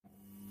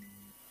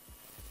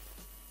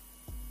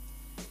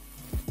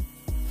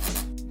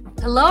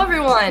Hello,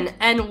 everyone,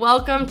 and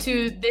welcome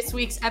to this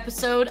week's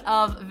episode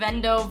of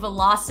VENDO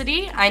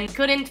Velocity. I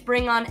couldn't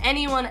bring on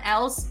anyone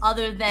else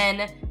other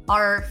than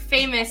our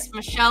famous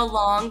Michelle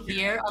Long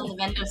here on the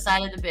VENDO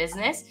side of the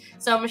business.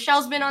 So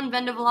Michelle's been on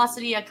VENDO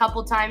Velocity a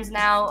couple times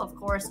now. Of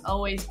course,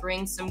 always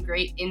brings some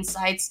great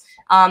insights,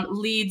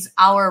 leads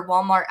our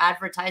Walmart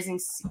advertising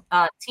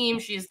team.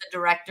 She's the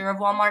director of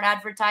Walmart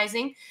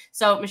advertising.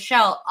 So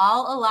Michelle,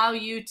 I'll allow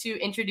you to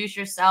introduce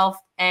yourself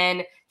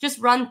and just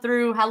run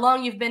through how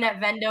long you've been at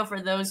VENDO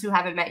for those who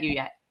haven't met you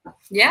yet.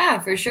 Yeah,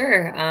 for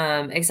sure.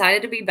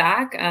 Excited to be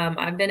back.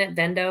 I've been at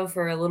VENDO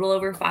for a little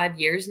over 5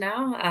 years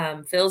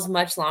now. Feels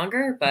much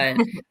longer, but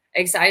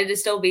excited to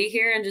still be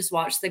here and just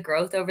watch the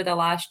growth over the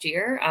last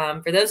year.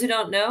 For those who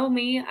don't know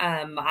me,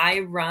 I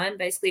run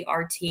basically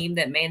our team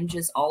that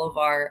manages all of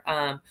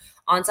our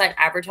on-site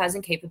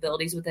advertising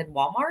capabilities within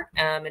Walmart.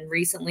 And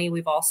recently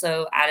we've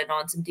also added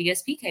on some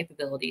DSP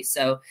capabilities.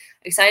 So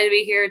excited to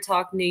be here to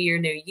talk New Year,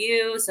 New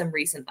You, some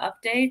recent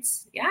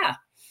updates. Yeah,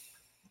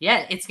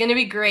 it's going to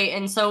be great.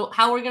 And so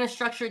how we're going to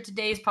structure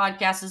today's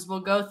podcast is we'll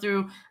go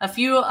through a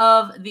few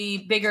of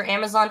the bigger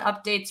Amazon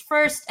updates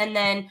first, and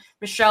then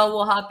Michelle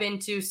will hop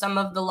into some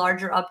of the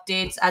larger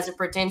updates as it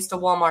pertains to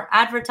Walmart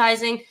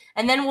advertising.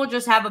 And then we'll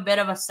just have a bit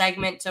of a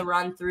segment to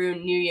run through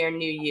New Year,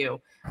 New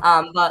You.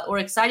 But we're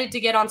excited to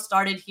get on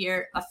started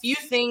here. A few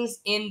things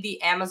in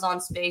the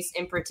Amazon space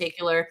in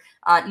particular.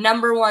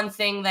 Number one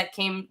thing that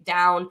came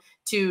down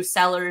to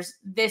sellers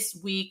this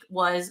week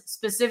was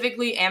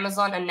specifically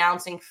Amazon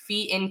announcing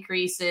fee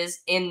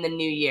increases in the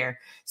new year.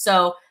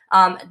 So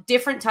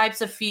different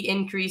types of fee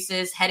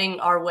increases heading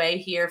our way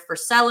here for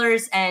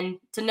sellers. And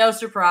to no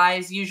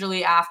surprise,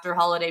 usually after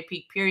holiday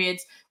peak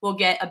periods, we'll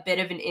get a bit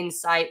of an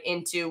insight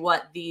into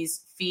what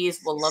these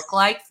fees will look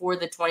like for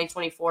the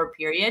 2024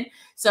 period.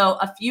 So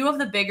a few of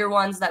the bigger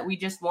ones that we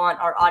just want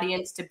our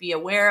audience to be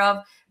aware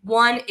of.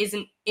 One is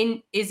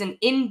an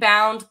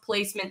inbound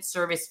placement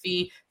service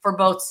fee for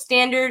both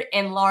standard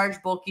and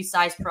large bulky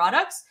size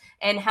products.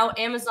 And how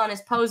Amazon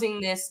is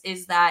posing this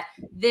is that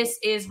this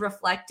is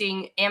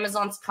reflecting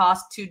Amazon's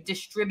cost to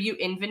distribute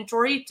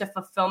inventory to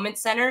fulfillment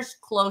centers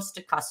close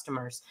to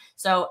customers.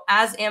 So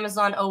as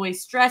Amazon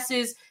always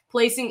stresses,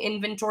 placing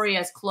inventory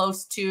as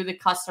close to the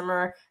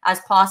customer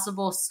as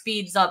possible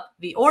speeds up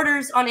the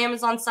orders on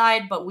Amazon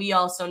side, but we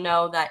also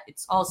know that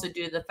it's also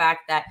due to the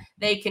fact that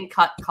they can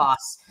cut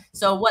costs.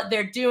 So what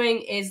they're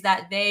doing is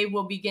that they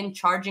will begin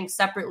charging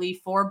separately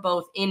for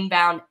both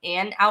inbound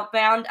and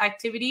outbound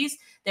activities.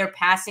 They're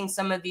passing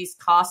some of these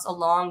costs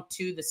along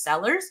to the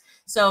sellers.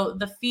 So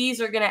the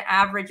fees are going to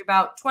average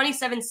about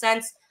 27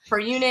 cents per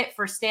unit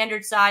for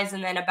standard size,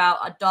 and then about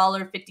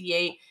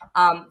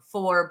 $1.58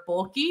 for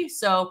bulky.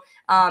 So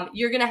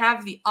you're going to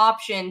have the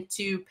option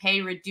to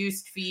pay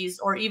reduced fees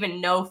or even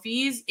no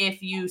fees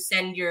if you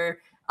send your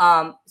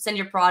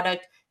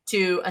product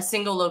to a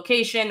single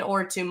location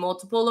or to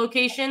multiple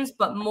locations,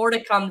 but more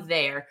to come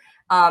there.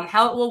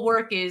 How it will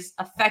work is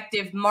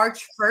effective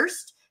March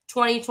 1st,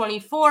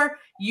 2024,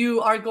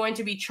 you are going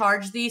to be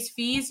charged these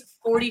fees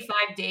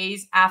 45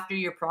 days after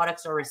your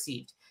products are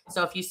received.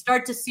 So if you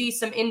start to see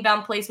some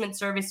inbound placement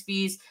service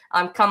fees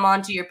come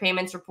onto your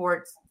payments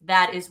reports,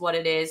 that is what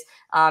it is.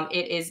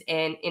 It is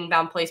an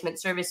inbound placement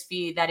service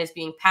fee that is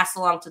being passed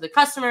along to the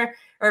customer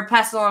or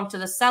passed along to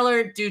the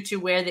seller due to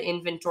where the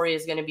inventory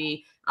is going to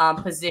be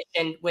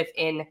positioned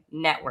within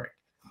network.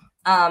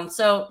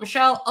 So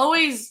Michelle,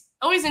 always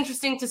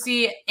interesting to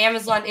see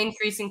Amazon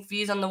increasing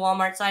fees on the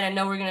Walmart side. I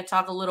know we're going to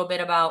talk a little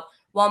bit about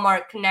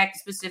Walmart Connect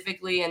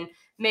specifically and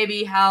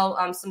maybe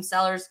how some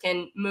sellers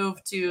can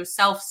move to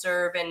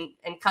self-serve and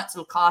cut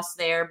some costs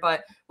there.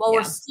 But while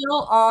we're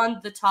still on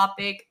the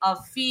topic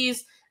of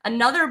fees,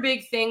 another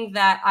big thing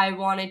that I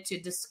wanted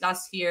to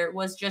discuss here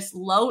was just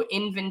low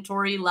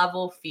inventory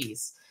level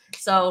fees.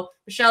 So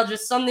Michelle,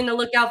 just something to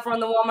look out for on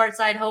the Walmart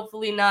side,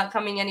 hopefully not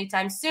coming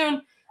anytime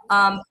soon.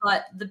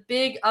 But the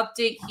big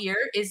update here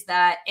is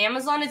that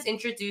Amazon is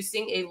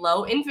introducing a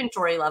low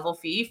inventory level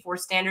fee for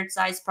standard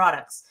size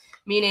products,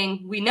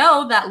 meaning we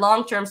know that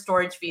long-term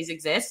storage fees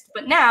exist,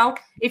 but now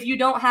if you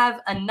don't have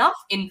enough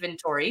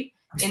inventory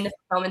in the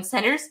fulfillment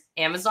centers,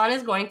 Amazon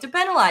is going to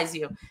penalize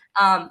you.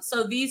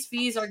 So these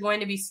fees are going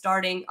to be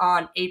starting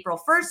on April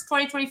 1st,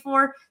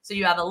 2024. So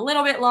you have a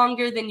little bit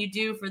longer than you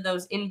do for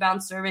those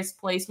inbound service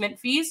placement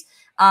fees.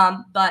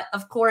 But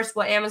of course,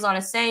 what Amazon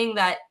is saying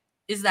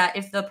is that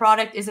if the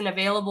product isn't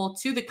available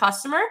to the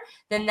customer,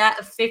 then that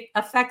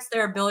affects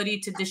their ability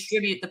to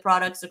distribute the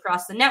products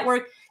across the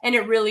network. And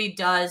it really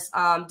does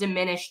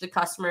diminish the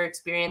customer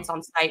experience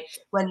on site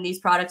when these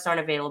products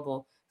aren't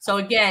available. So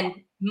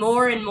again,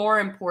 more and more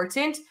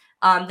important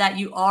that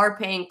you are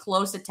paying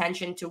close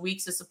attention to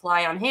weeks of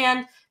supply on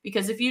hand,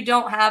 because if you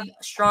don't have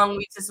strong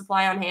weeks of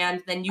supply on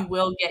hand, then you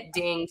will get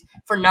dinged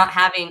for not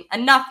having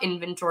enough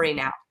inventory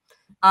now.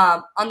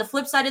 On the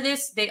flip side of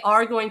this, they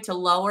are going to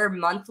lower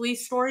monthly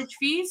storage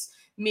fees,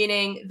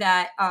 meaning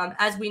that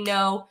as we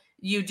know,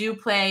 you do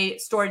pay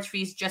storage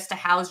fees just to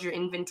house your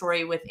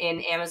inventory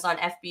within Amazon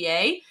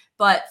FBA.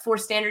 But for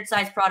standard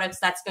size products,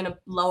 that's going to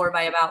lower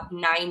by about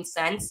 9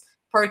 cents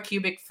per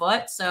cubic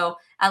foot. So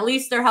at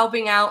least they're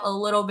helping out a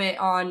little bit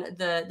on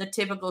the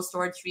typical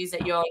storage fees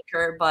that you'll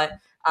incur, but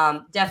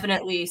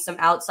definitely some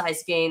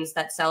outsized gains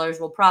that sellers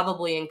will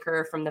probably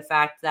incur from the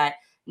fact that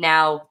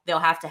now they'll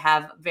have to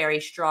have very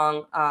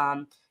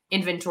strong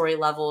inventory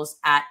levels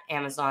at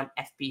Amazon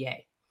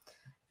FBA.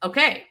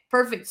 Okay,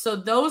 perfect. So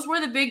those were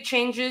the big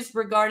changes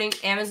regarding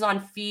Amazon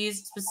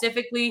fees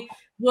specifically.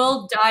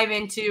 We'll dive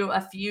into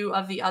a few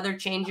of the other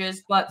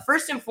changes. But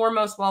first and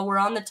foremost, while we're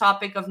on the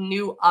topic of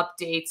new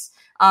updates,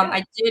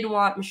 I did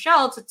want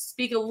Michelle to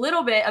speak a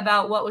little bit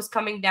about what was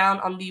coming down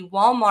on the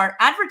Walmart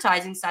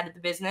advertising side of the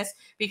business,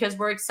 because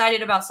we're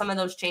excited about some of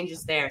those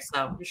changes there.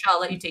 So Michelle, I'll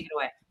let you take it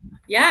away.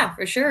 Yeah,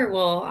 for sure.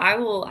 Well, I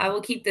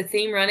will keep the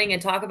theme running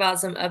and talk about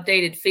some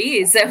updated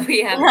fees that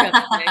we have coming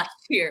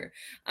next year.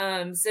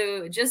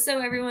 So just so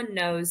everyone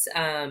knows,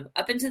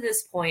 up until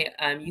this point,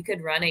 you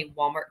could run a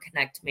Walmart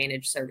Connect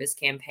managed service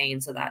campaign.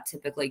 So that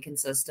typically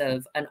consists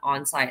of an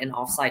on-site and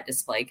off-site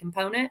display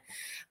component.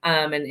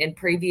 And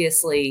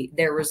previously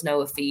there was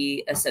no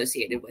fee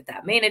associated with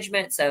that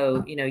management.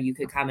 So, you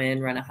could come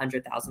in, run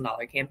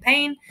 $100,000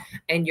 campaign,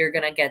 and you're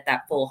going to get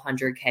that full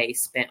 $100K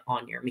spent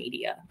on your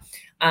media.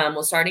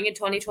 Well, starting in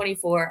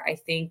 2024, I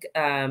think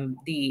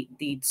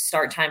the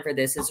start time for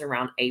this is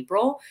around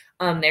April.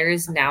 There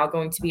is now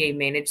going to be a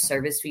managed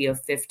service fee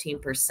of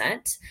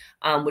 15%,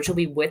 which will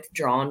be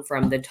withdrawn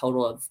from the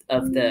total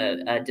of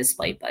the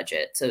display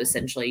budget. So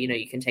essentially,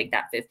 you can take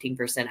that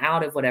 15%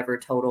 out of whatever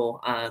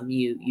total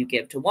you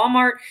give to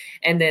Walmart,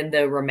 and then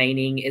the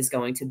remaining is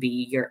going to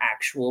be your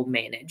actual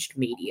managed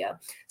media.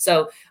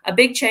 So a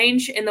big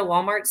change in the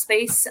Walmart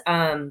space.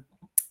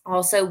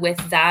 Also, with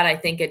that, I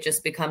think it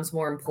just becomes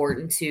more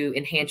important to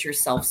enhance your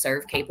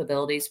self-serve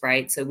capabilities,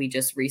 right? So we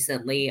just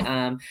recently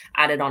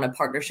added on a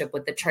partnership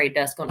with the trade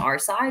desk on our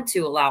side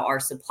to allow our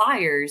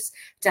suppliers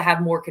to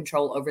have more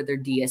control over their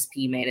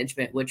DSP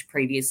management, which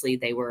previously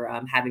they were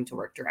having to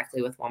work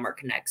directly with Walmart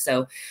Connect.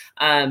 So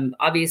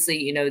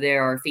obviously,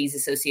 there are fees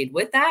associated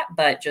with that,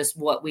 but just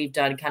what we've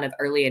done kind of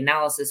early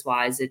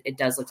analysis-wise, it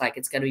does look like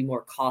it's going to be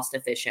more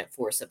cost-efficient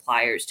for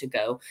suppliers to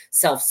go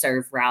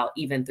self-serve route,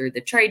 even through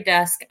the trade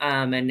desk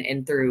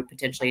and through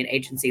potentially an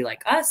agency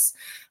like us.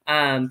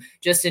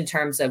 Just in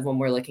terms of when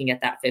we're looking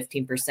at that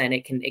 15%,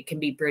 it can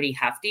be pretty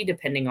hefty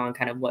depending on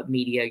kind of what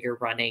media you're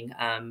running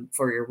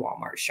for your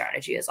Walmart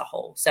strategy as a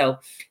whole. So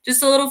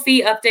just a little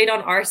fee update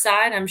on our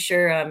side. I'm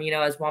sure,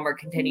 as Walmart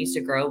continues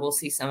to grow, we'll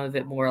see some of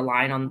it more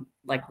align on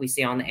like we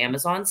see on the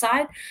Amazon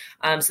side.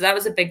 So that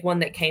was a big one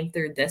that came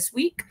through this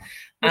week.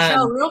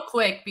 Michelle, real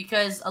quick,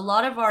 because a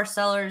lot of our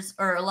sellers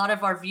or a lot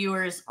of our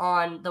viewers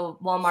on the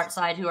Walmart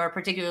side who are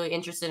particularly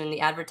interested in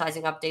the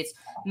advertising updates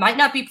might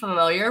not be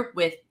familiar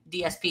with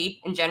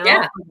DSP in general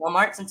for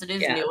Walmart, since it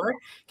is newer.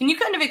 Can you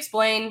kind of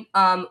explain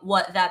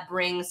what that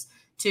brings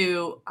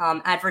to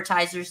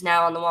advertisers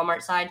now on the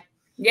Walmart side?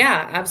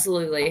 Yeah,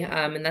 absolutely.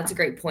 And that's a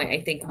great point.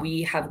 I think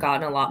we have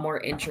gotten a lot more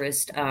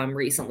interest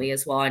recently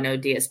as well. I know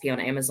DSP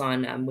on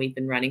Amazon, we've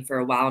been running for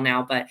a while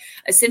now, but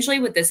essentially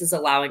what this is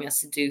allowing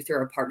us to do through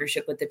our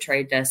partnership with the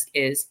trade desk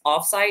is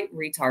offsite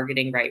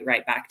retargeting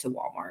right back to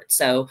Walmart.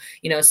 So,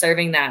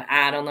 serving that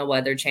ad on the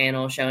weather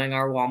channel, showing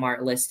our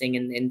Walmart listing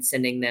and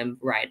sending them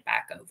right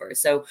back over.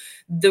 So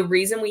the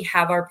reason we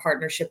have our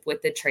partnership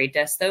with the trade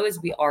desk though,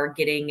 is we are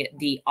getting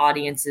the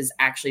audiences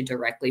actually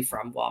directly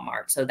from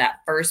Walmart. So that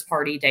first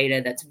party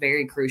data that's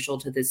very crucial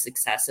to the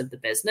success of the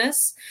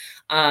business,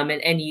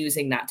 and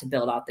using that to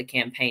build out the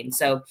campaign.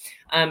 So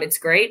it's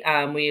great.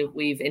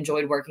 We've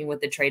enjoyed working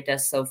with the trade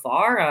desk so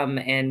far,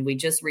 and we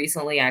just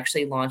recently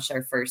actually launched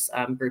our first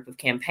group of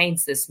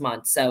campaigns this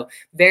month. So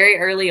very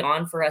early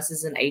on for us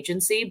as an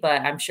agency,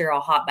 but I'm sure I'll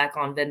hop back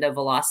on Vendo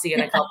Velocity in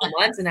a couple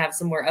months and have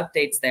some more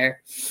updates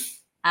there.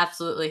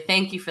 Absolutely.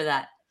 Thank you for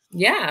that.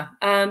 Yeah.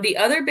 The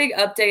other big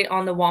update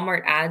on the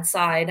Walmart ad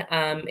side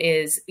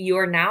is you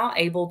are now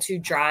able to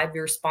drive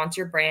your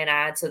sponsor brand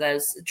ads, so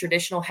those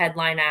traditional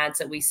headline ads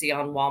that we see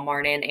on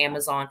Walmart and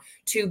Amazon,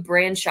 to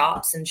brand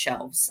shops and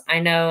shelves.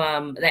 I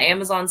know the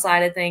Amazon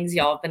side of things,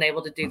 y'all have been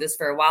able to do this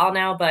for a while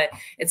now, but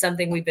it's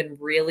something we've been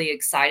really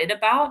excited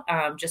about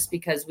just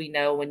because we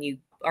know when you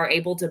are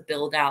able to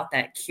build out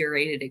that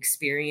curated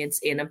experience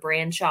in a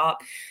brand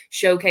shop,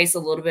 showcase a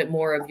little bit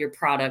more of your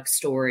product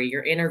story,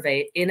 your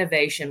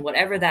innovation,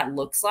 whatever that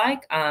looks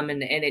like.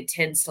 And it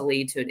tends to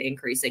lead to an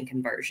increase in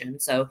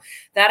conversion. So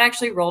that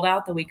actually rolled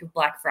out the week of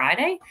Black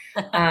Friday,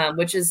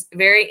 which is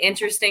very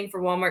interesting for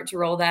Walmart to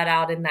roll that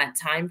out in that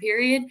time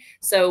period.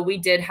 So we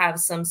did have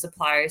some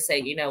suppliers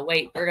say,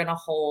 wait, we're going to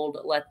hold,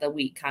 let the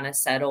week kind of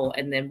settle,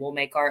 and then we'll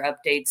make our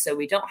updates. So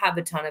we don't have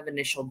a ton of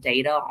initial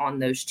data on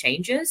those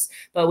changes,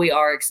 but we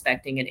are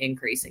expecting an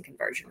increase in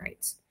conversion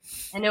rates.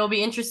 And it will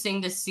be interesting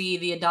to see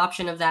the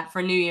adoption of that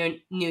for New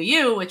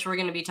You, which we're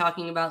going to be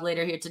talking about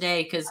later here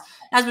today. Because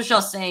as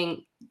Michelle's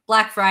saying,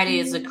 Black Friday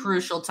is a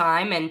crucial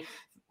time. And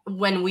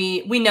when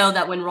we know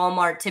that when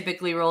Walmart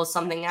typically rolls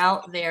something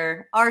out,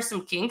 there are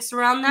some kinks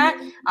around that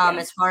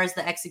as far as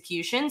the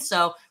execution.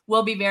 So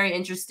will be very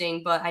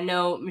interesting. But I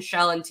know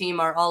Michelle and team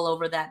are all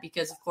over that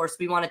because, of course,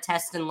 we want to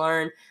test and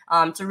learn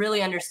to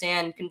really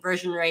understand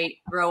conversion rate,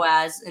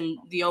 ROAS, and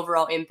the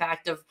overall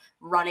impact of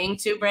running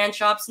two brand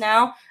shops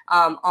now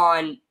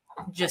on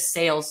just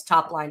sales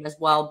top line as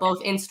well,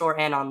 both in store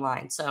and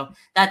online. So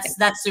that's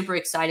super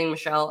exciting,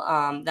 Michelle,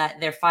 that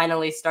they're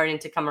finally starting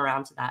to come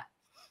around to that.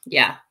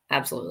 Yeah,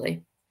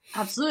 absolutely.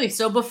 Absolutely.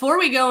 So before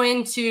we go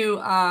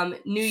into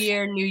New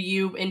Year, New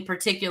You in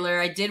particular,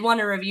 I did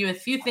want to review a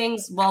few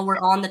things while we're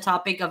on the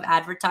topic of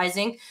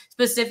advertising,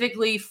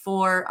 specifically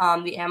for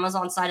the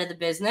Amazon side of the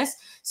business.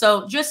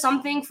 So just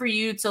something for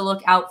you to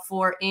look out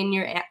for in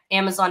your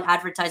Amazon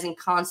advertising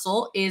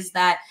console is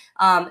that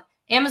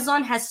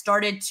Amazon has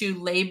started to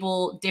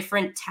label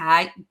different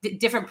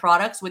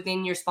products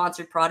within your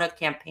sponsored product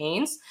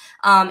campaigns.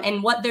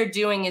 And what they're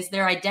doing is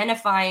they're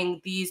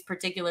identifying these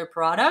particular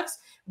products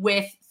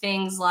with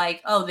things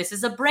like, oh, this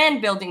is a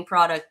brand building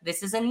product,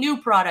 this is a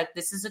new product,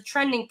 this is a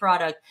trending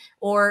product,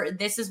 or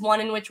this is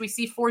one in which we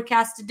see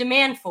forecasted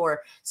demand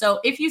for. So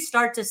if you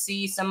start to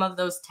see some of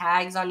those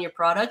tags on your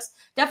products,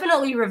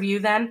 definitely review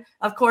them.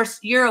 Of course,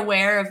 you're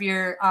aware of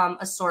your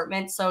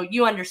assortment, so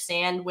you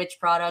understand which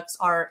products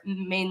are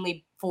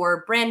mainly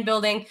for brand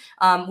building,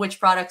 which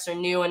products are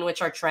new and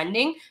which are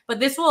trending. But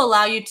this will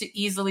allow you to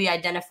easily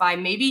identify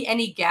maybe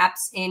any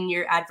gaps in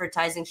your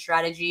advertising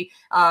strategy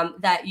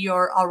that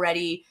you're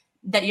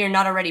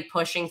not already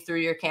pushing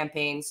through your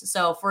campaigns.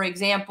 So for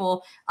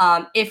example,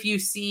 if you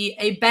see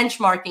a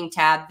benchmarking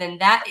tab, then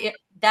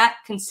that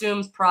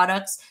consumes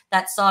products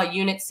that saw a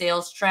unit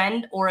sales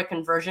trend or a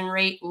conversion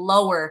rate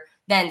lower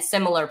than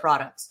similar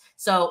products.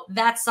 So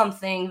that's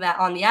something that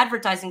on the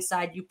advertising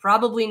side, you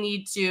probably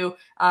need to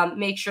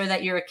make sure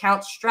that your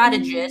account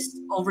strategist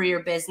over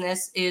your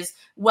business is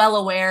well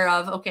aware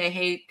of, okay,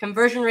 hey,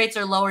 conversion rates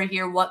are lower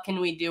here. What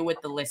can we do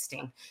with the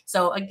listing?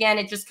 So again,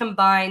 it just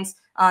combines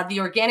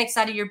the organic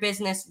side of your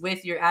business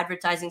with your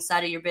advertising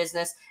side of your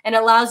business and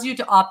allows you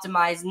to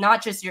optimize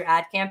not just your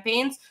ad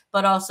campaigns,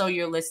 but also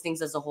your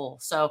listings as a whole.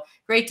 So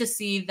great to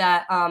see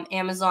that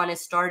Amazon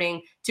is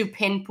starting to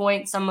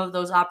pinpoint some of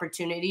those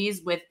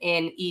opportunities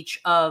within each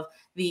of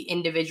the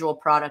individual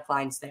product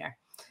lines there.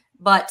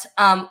 But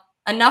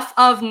enough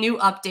of new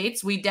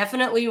updates. We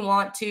definitely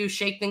want to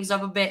shake things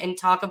up a bit and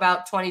talk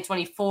about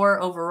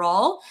 2024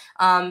 overall,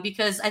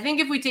 because I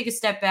think if we take a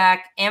step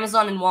back,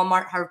 Amazon and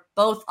Walmart have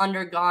both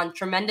undergone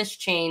tremendous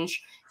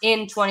change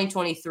in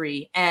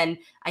 2023. And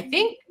I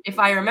think if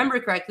I remember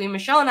correctly,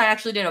 Michelle and I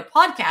actually did a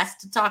podcast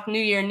to talk New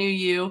Year, New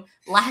You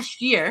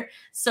last year.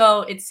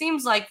 So it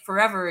seems like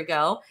forever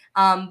ago.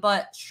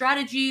 But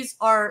strategies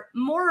are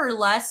more or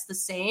less the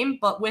same,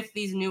 but with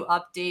these new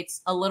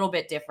updates, a little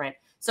bit different.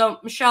 So,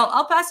 Michelle,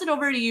 I'll pass it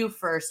over to you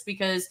first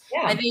because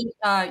I think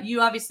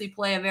you obviously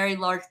play a very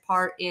large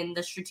part in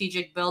the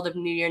strategic build of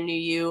New Year, New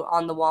You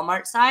on the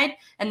Walmart side,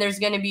 and there's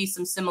going to be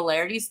some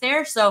similarities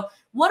there. So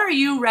what are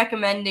you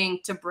recommending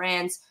to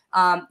brands?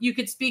 You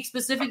could speak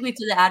specifically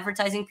to the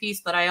advertising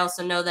piece, but I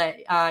also know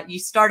that you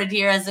started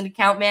here as an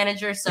account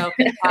manager, so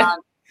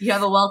you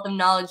have a wealth of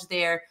knowledge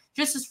there.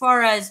 Just as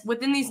far as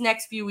within these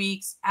next few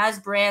weeks, as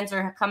brands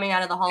are coming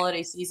out of the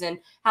holiday season,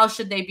 how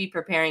should they be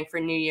preparing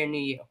for New Year,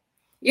 New You?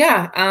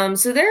 Yeah.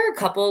 So there are a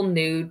couple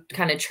new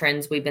kind of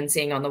trends we've been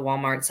seeing on the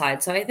Walmart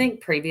side. So I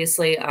think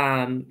previously,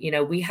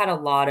 we had a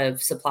lot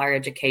of supplier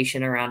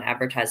education around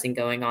advertising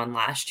going on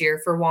last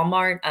year for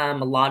Walmart.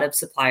 A lot of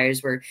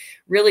suppliers were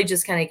really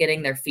just kind of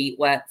getting their feet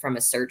wet from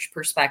a search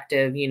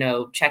perspective,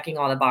 checking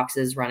all the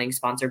boxes, running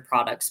sponsored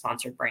products,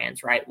 sponsored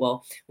brands, right?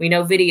 Well, we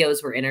know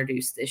videos were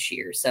introduced this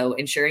year. So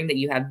ensuring that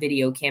you have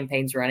video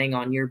campaigns running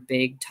on your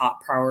big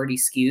top priority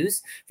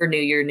SKUs for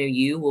New Year, New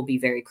You will be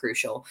very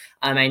crucial.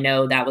 I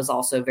know that was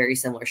also a very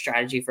similar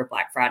strategy for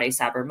Black Friday,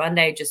 Cyber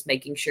Monday, just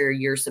making sure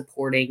you're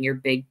supporting your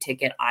big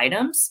ticket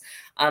items,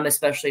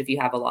 especially if you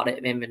have a lot of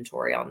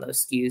inventory on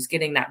those SKUs,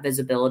 getting that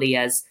visibility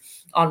as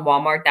on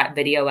Walmart, that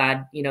video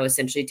ad,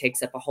 essentially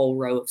takes up a whole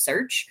row of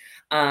search.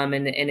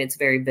 And it's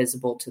very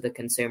visible to the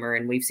consumer.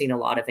 And we've seen a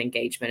lot of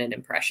engagement and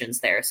impressions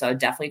there. So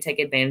definitely take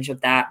advantage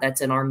of that. That's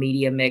in our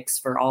media mix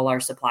for all our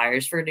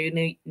suppliers for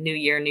New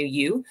Year, New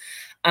You.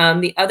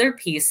 The other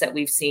piece that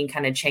we've seen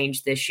kind of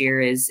change this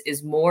year is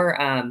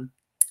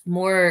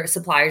more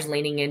suppliers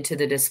leaning into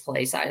the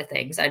display side of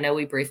things. I know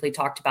we briefly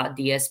talked about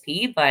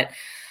DSP, but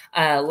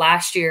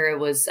last year it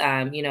was,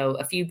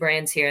 a few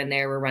brands here and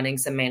there were running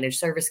some managed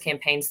service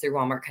campaigns through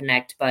Walmart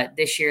Connect, but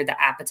this year the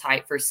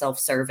appetite for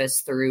self-service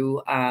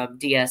through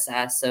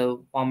DSS,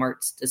 so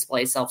Walmart's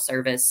display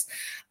self-service,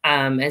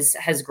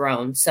 has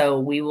grown. So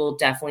we will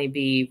definitely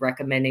be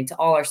recommending to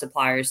all our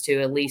suppliers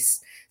to at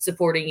least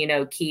supporting,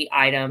 key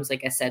items,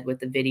 like I said, with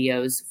the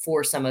videos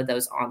for some of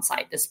those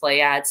on-site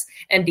display ads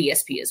and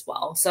DSP as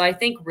well. So I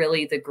think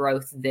really the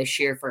growth this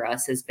year for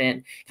us has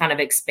been kind of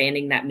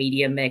expanding that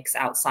media mix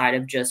outside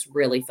of just just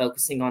really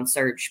focusing on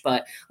search,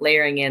 but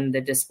layering in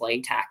the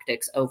display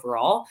tactics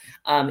overall,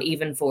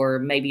 even for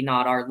maybe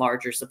not our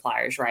larger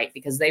suppliers, right?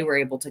 Because they were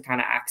able to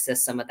kind of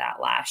access some of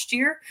that last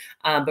year,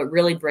 but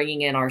really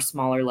bringing in our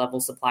smaller level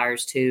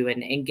suppliers too,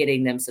 and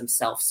getting them some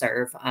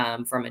self-serve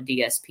from a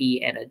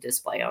DSP and a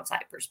display on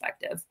site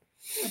perspective.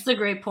 That's a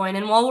great point.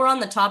 And while we're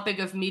on the topic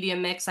of media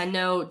mix, I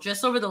know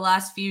just over the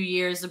last few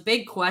years, a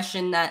big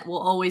question that will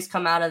always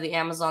come out of the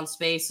Amazon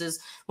space is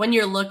when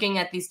you're looking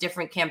at these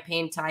different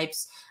campaign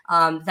types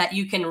that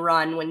you can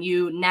run, when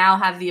you now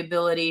have the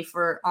ability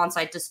for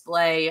on-site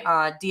display,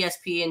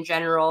 DSP in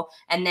general,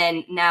 and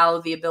then now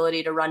the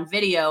ability to run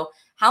video.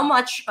 How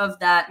much of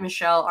that,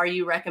 Michelle, are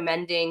you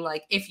recommending?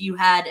 Like if you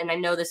had, and I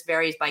know this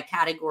varies by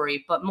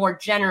category, but more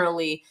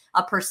generally,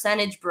 a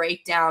percentage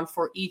breakdown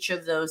for each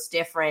of those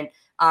different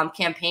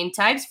campaign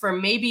types for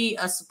maybe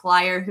a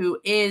supplier who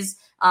is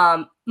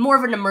more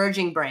of an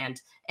emerging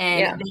brand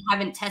and they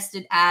haven't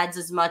tested ads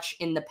as much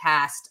in the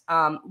past.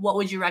 What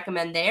would you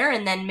recommend there?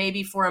 And then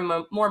maybe for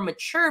a more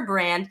mature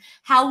brand,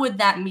 how would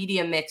that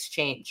media mix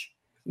change?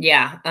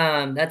 Yeah,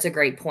 that's a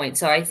great point.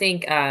 So I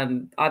think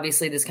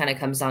obviously this kind of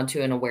comes down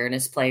to an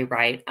awareness play,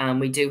 right?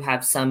 We do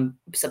have some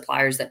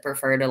suppliers that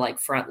prefer to like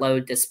front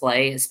load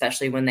display,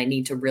 especially when they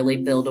need to really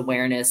build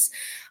awareness,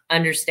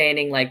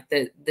 understanding like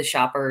the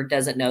shopper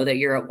doesn't know that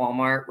you're at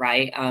Walmart,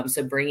 right?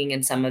 So bringing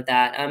in some of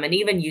that, and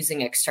even using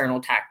external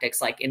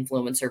tactics like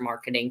influencer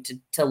marketing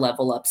to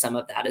level up some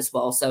of that as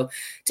well. So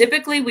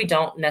typically we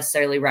don't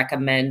necessarily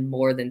recommend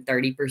more than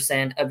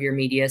 30% of your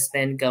media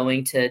spend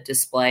going to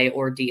display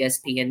or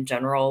DSP in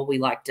general. We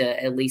like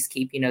to at least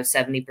keep,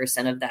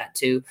 70% of that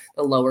to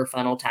the lower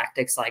funnel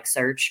tactics like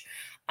search.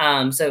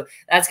 So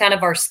that's kind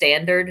of our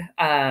standard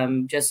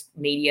just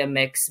media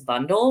mix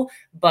bundle.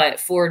 But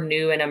for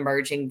new and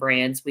emerging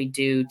brands, we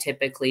do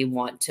typically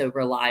want to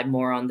rely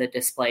more on the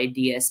display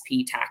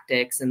DSP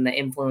tactics and the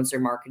influencer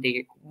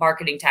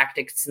marketing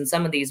tactics and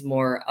some of these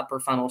more upper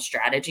funnel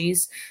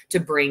strategies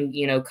to bring,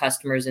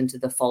 customers into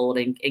the fold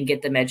and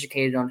get them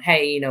educated on,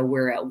 hey,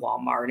 we're at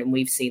Walmart and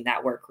we've seen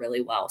that work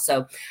really well.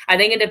 So I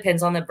think it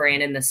depends on the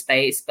brand in the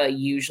space, but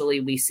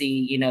usually we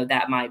see,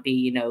 that might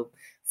be,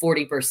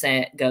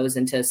 40% goes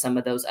into some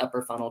of those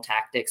upper funnel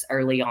tactics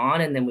early on,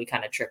 and then we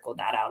kind of trickle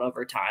that out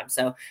over time.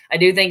 So I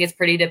do think it's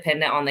pretty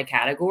dependent on the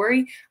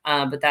category,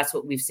 but that's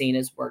what we've seen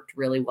has worked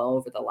really well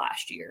over the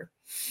last year.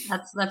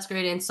 That's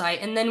great insight.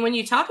 And then when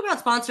you talk about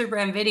sponsored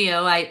brand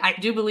video, I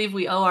do believe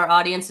we owe our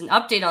audience an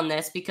update on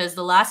this because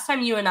the last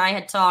time you and I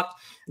had talked,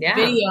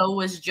 video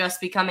was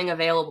just becoming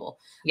available.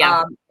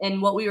 Yeah.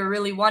 And what we were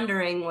really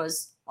wondering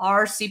was,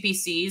 are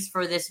CPCs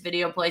for this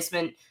video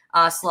placement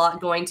slot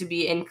going to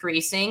be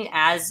increasing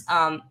as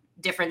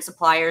different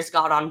suppliers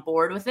got on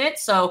board with it?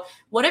 So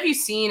what have you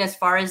seen as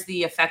far as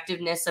the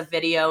effectiveness of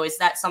video? Is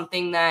that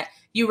something that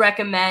you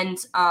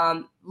recommend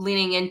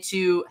leaning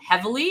into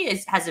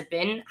heavily? Has it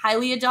been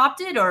highly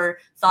adopted, or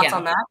thoughts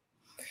on that?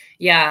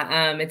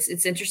 Yeah,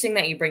 it's interesting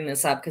that you bring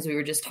this up because we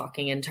were just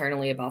talking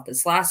internally about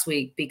this last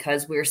week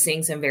because we're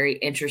seeing some very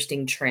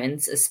interesting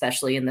trends,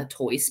 especially in the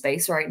toy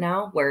space right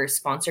now, where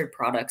sponsored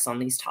products on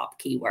these top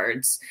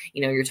keywords,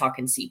 you're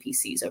talking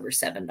CPCs over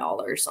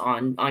 $7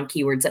 on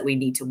keywords that we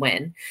need to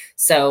win.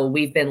 So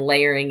we've been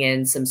layering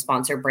in some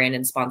sponsored brand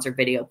and sponsored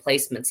video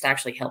placements to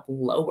actually help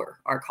lower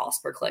our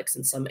cost per clicks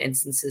in some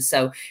instances.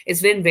 So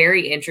it's been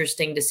very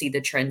interesting to see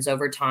the trends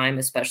over time,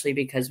 especially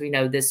because we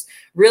know this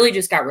really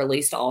just got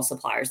released to all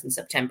suppliers in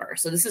September.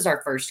 So this is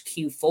our first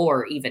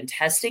Q4 even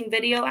testing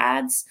video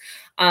ads.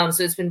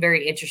 So it's been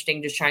very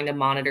interesting just trying to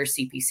monitor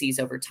CPCs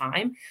over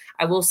time.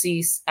 I will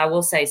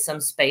say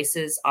some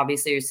spaces,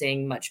 obviously you're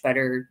seeing much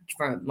better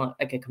from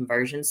like a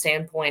conversion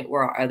standpoint,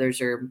 where others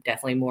are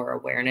definitely more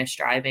awareness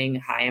driving,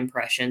 high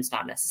impressions,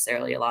 not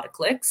necessarily a lot of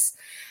clicks.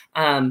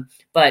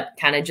 But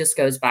kind of just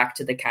goes back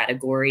to the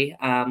category.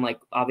 Like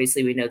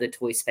obviously we know the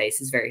toy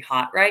space is very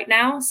hot right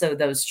now. So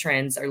those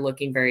trends are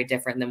looking very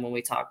different than when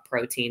we talk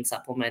protein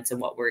supplements and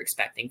what we're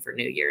expecting for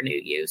New Year,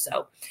 New You.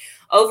 So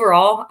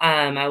overall,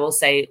 I will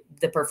say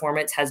the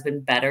performance has been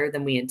better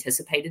than we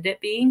anticipated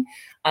it being.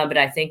 But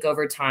I think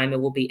over time,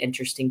 it will be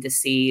interesting to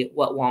see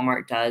what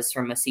Walmart does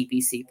from a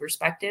CPC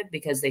perspective,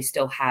 because they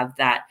still have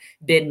that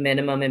bid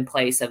minimum in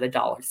place of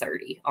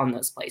 $1.30 on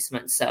those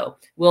placements. So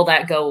will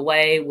that go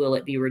away? Will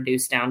it be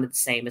reduced down to the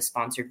same as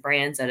sponsored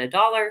brands at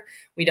 $1?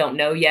 We don't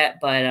know yet,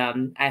 but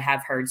I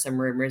have heard some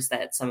rumors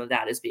that some of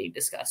that is being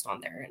discussed on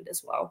their end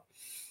as well.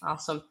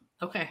 Awesome.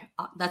 Okay.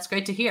 That's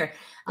great to hear.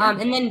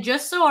 And then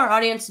just so our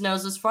audience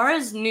knows, as far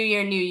as New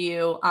Year, New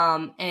You,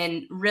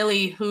 and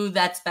really who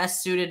that's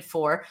best suited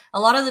for, a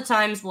lot of the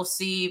times we'll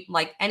see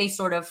like any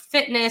sort of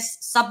fitness,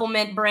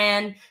 supplement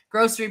brand,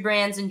 grocery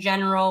brands in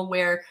general,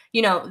 where,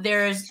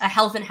 there's a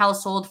health and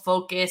household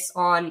focus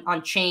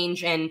on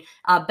change and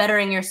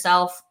bettering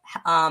yourself,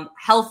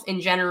 health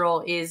in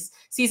general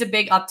sees a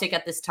big uptick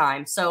at this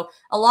time. So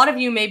a lot of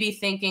you may be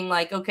thinking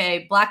like,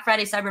 okay, Black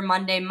Friday, Cyber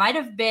Monday might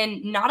have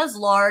been not as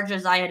large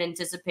as I had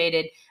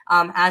anticipated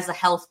as a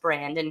health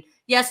brand. And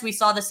yes, we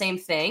saw the same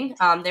thing.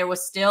 There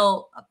was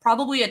still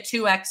probably a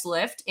 2x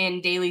lift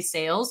in daily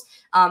sales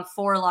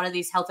for a lot of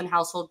these health and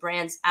household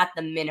brands at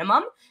the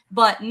minimum.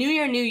 But New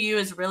Year, New You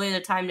is really the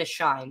time to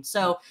shine.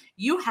 So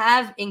you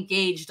have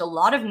engaged a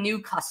lot of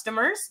new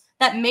customers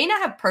that may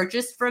not have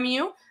purchased from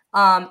you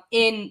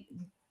in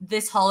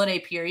this holiday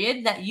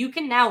period that you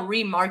can now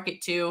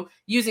remarket to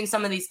using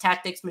some of these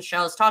tactics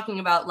Michelle is talking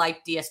about,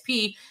 like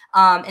DSP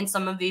and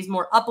some of these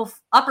more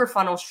upper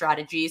funnel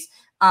strategies,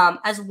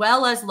 as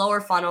well as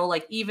lower funnel,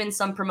 like even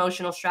some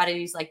promotional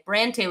strategies like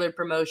brand tailored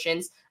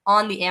promotions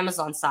on the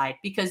Amazon side,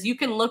 because you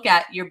can look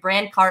at your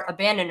brand cart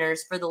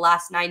abandoners for the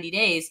last 90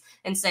 days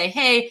and say,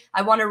 hey,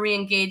 I want to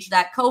re-engage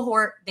that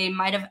cohort. They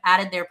might have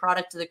added their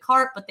product to the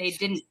cart, but they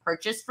didn't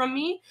purchase from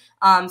me.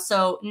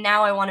 So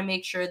now I want to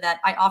make sure that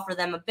I offer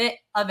them a bit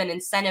of an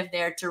incentive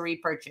there to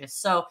repurchase.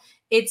 So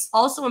it's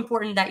also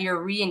important that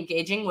you're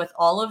re-engaging with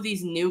all of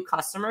these new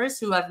customers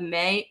who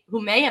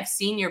may have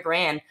seen your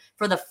brand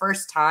for the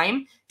first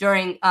time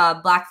during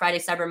Black Friday,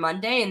 Cyber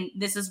Monday. And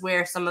this is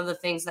where some of the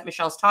things that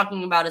Michelle's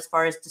talking about as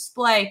far as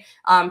display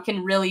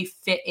can really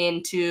fit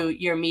into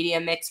your media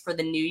mix for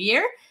the new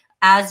year,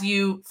 as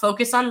you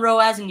focus on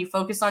ROAS and you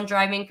focus on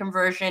driving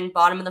conversion,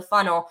 bottom of the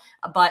funnel,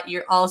 but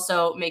you're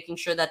also making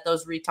sure that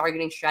those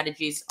retargeting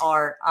strategies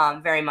are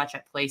very much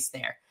at place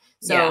there.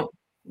 So yeah.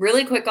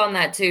 Really quick on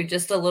that too,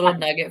 just a little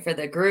nugget for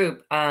the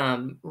group.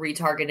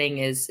 Retargeting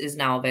is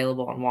now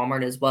available on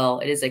Walmart as well.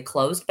 It is a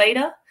closed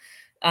beta.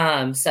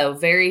 So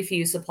very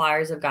few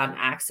suppliers have gotten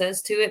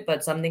access to it,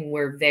 but something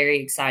we're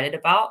very excited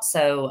about.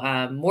 So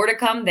more to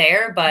come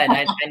there, but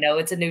I know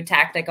it's a new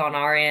tactic on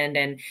our end,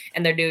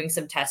 and they're doing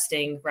some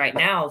testing right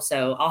now.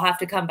 So I'll have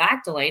to come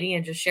back, Delaney,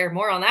 and just share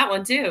more on that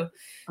one too.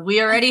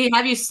 We already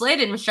have you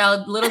slated,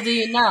 Michelle. Little do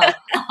you know.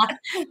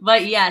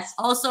 But yes,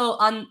 also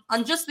on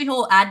just the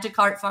whole add to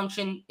cart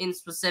function in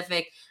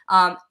specific,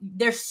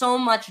 there's so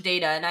much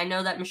data. And I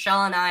know that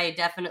Michelle and I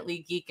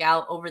definitely geek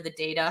out over the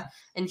data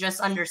and just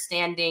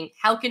understanding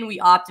how can we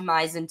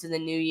optimize into the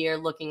new year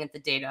looking at the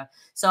data.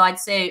 So I'd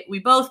say we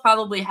both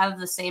probably have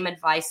the same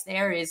advice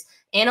there, is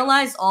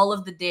analyze all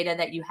of the data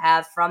that you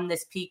have from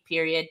this peak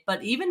period,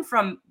 but even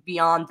from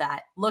beyond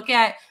that, look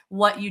at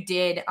what you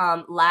did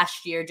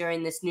last year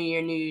during this New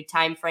Year, New You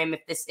timeframe,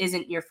 if this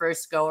isn't your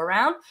first go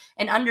around,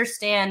 and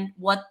understand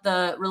what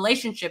the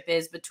relationship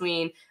is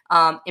between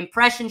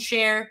impression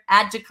share,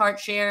 add to cart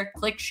share,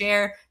 click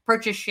share,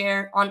 purchase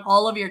share on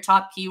all of your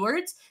top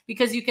keywords,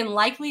 because you can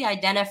likely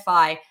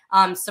identify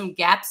some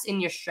gaps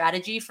in your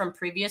strategy from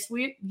previous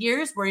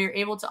years where you're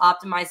able to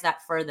optimize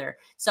that further.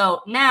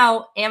 So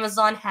now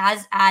Amazon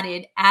has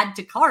added add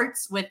to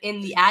carts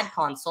within the ad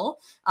console,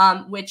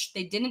 which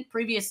they didn't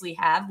previously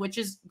have, which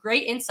is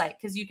great insight,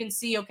 because you can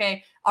see,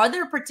 okay, are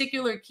there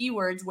particular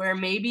keywords where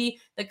maybe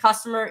the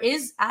customer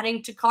is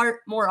adding to cart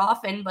more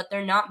often, but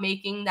they're not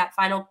making that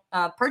final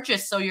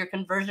purchase, so your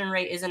conversion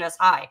rate isn't as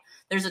high?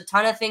 There's a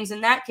ton of things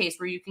in that case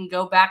where you can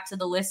go back to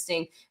the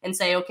listing and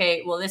say,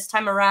 okay, well, this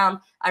time around,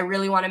 I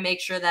really want to make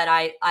sure that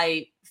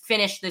I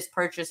finish this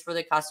purchase for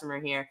the customer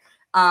here.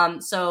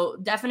 So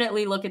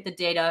definitely look at the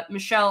data.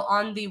 Michelle,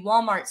 on the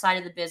Walmart side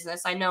of the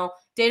business, I know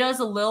data is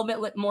a little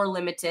bit more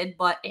limited,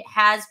 but it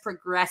has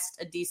progressed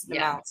a decent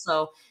amount.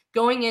 So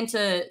going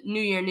into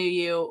New Year, New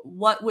You,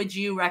 what would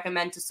you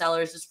recommend to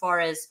sellers as far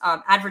as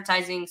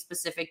advertising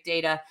specific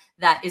data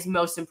that is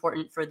most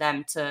important for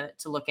them to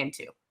look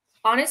into?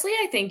 Honestly,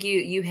 I think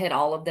you hit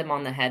all of them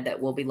on the head that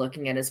we'll be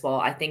looking at as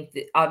well. I think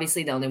that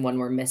obviously the only one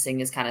we're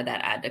missing is kind of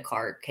that add to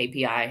cart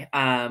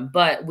KPI.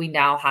 But we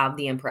now have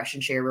the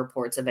impression share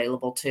reports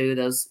available too.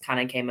 Those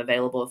kind of came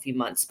available a few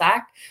months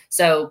back.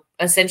 So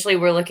essentially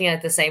we're looking at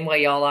it the same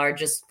way y'all are,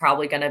 just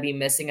probably going to be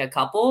missing a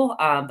couple.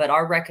 But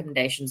our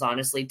recommendations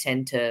honestly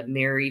tend to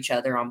mirror each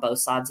other on both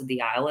sides of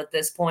the aisle at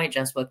this point,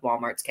 just with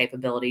Walmart's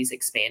capabilities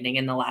expanding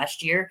in the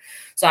last year.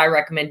 So I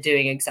recommend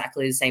doing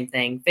exactly the same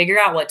thing. Figure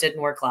out what didn't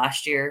work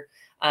last year.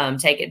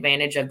 Take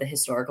advantage of the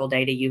historical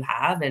data you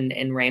have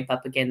and ramp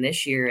up again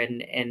this year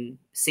and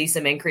see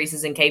some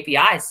increases in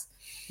KPIs.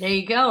 There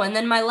you go. And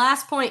then my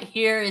last point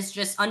here is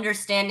just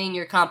understanding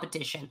your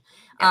competition.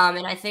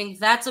 And I think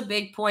that's a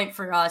big point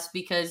for us,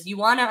 because you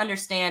want to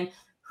understand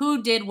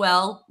who did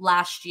well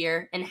last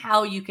year and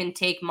how you can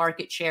take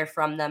market share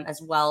from them as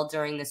well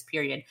during this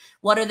period.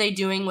 What are they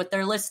doing with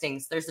their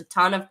listings? There's a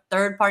ton of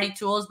third-party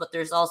tools, but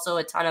there's also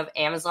a ton of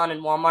Amazon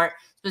and Walmart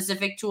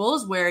specific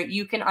tools where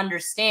you can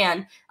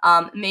understand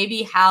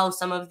maybe how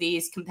some of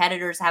these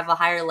competitors have a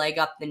higher leg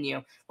up than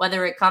you,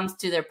 whether it comes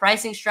to their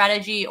pricing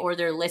strategy or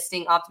their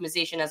listing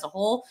optimization as a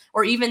whole,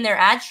 or even their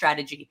ad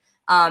strategy.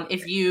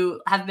 If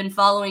you have been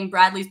following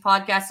Bradley's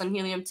podcast on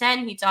Helium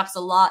 10, he talks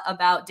a lot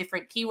about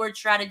different keyword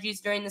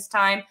strategies during this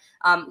time.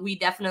 We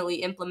definitely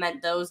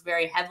implement those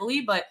very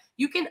heavily, but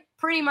you can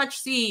pretty much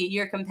see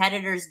your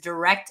competitors'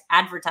 direct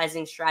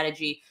advertising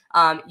strategy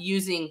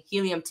using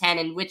Helium 10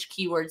 and which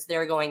keywords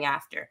they're going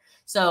after.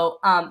 So,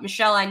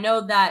 Michelle, I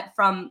know that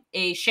from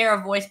a share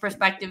of voice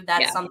perspective,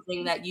 that's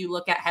something that you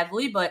look at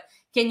heavily, but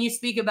can you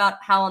speak about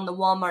how on the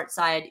Walmart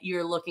side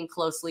you're looking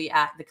closely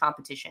at the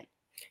competition?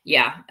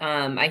 Yeah,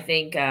 I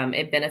think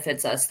it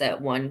benefits us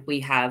that we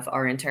have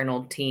our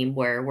internal team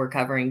where we're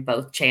covering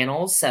both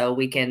channels, so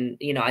we can,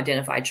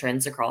 identify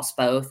trends across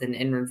both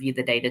and review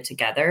the data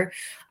together.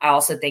 I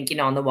also think,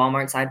 on the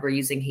Walmart side, we're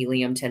using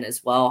Helium 10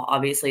 as well.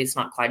 Obviously, it's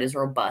not quite as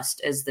robust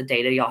as the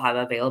data y'all have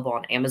available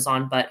on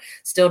Amazon, but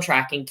still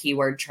tracking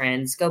keyword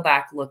trends. Go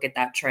back, look at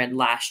that trend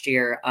last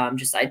year,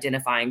 just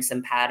identifying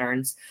some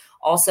patterns.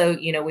 Also,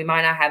 we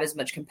might not have as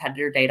much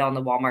competitor data on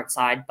the Walmart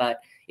side,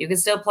 but you can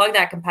still plug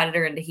that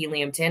competitor into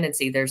Helium 10 and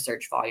see their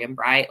search volume,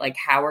 right? Like,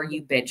 how are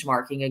you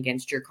benchmarking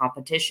against your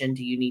competition?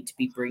 Do you need to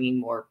be bringing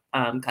more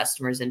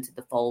customers into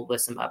the fold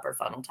with some upper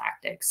funnel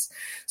tactics?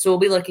 So we'll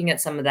be looking at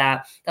some of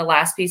that. The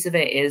last piece of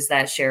it is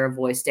that share of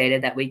voice data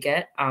that we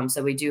get.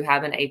 So we do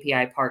have an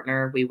API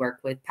partner. We work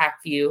with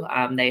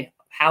PackView. They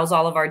house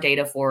all of our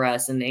data for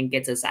us and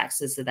gets us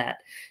access to that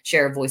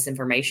share of voice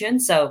information.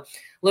 So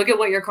look at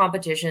what your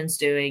competition's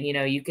doing.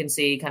 You can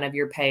see kind of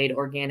your paid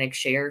organic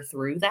share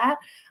through that.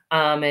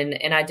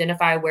 And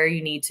identify where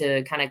you need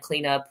to kind of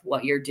clean up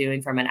what you're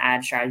doing from an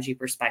ad strategy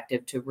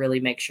perspective to really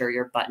make sure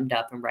you're buttoned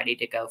up and ready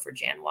to go for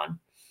Jan 1.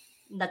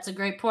 That's a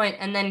great point.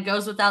 And then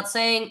goes without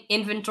saying,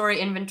 inventory.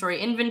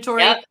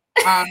 Yep.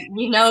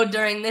 We know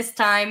during this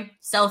time,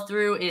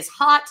 sell-through is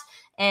hot.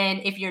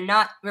 And if you're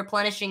not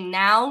replenishing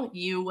now,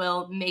 you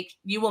will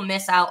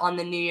miss out on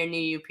the New Year,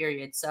 New You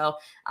period. So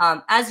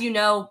as you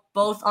know,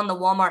 both on the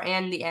Walmart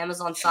and the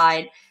Amazon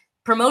side,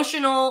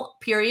 promotional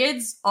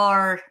periods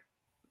are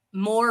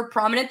more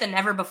prominent than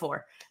ever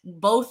before.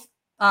 Both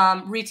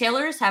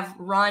retailers have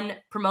run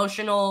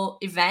promotional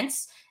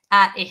events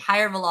at a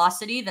higher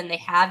velocity than they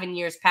have in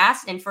years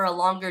past and for a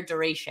longer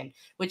duration,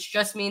 which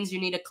just means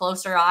you need a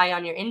closer eye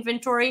on your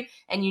inventory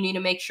and you need to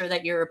make sure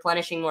that you're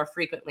replenishing more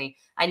frequently.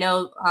 I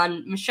know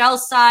on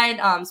Michelle's side,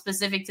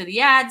 specific to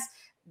the ads,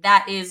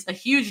 that is a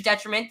huge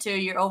detriment to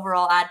your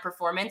overall ad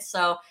performance.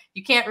 So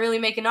you can't really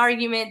make an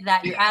argument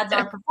that your ads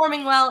aren't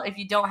performing well if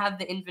you don't have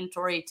the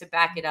inventory to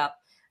back it up.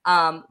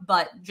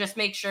 But just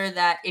make sure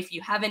that if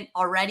you haven't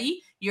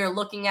already, you're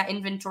looking at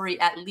inventory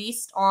at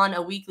least on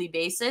a weekly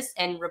basis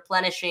and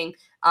replenishing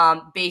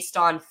based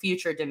on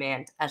future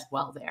demand as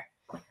well there.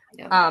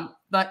 Yeah.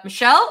 But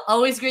Michelle,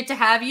 always great to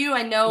have you.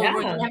 I know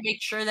we're going to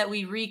make sure that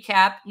we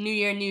recap New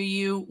Year, New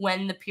You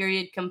when the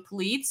period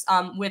completes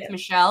with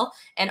Michelle,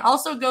 and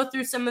also go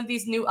through some of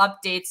these new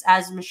updates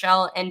as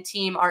Michelle and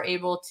team are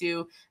able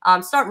to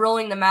start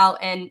rolling them out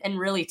and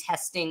really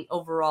testing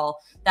overall.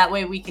 That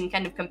way we can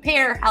kind of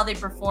compare how they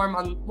perform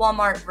on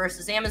Walmart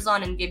versus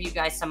Amazon and give you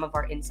guys some of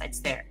our insights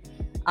there.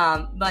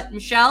 But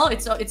Michelle,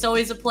 it's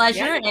always a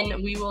pleasure,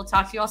 and we will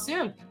talk to you all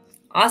soon.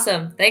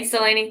 Awesome. Thanks,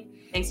 Delaney.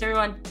 Thanks,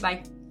 everyone.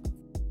 Bye.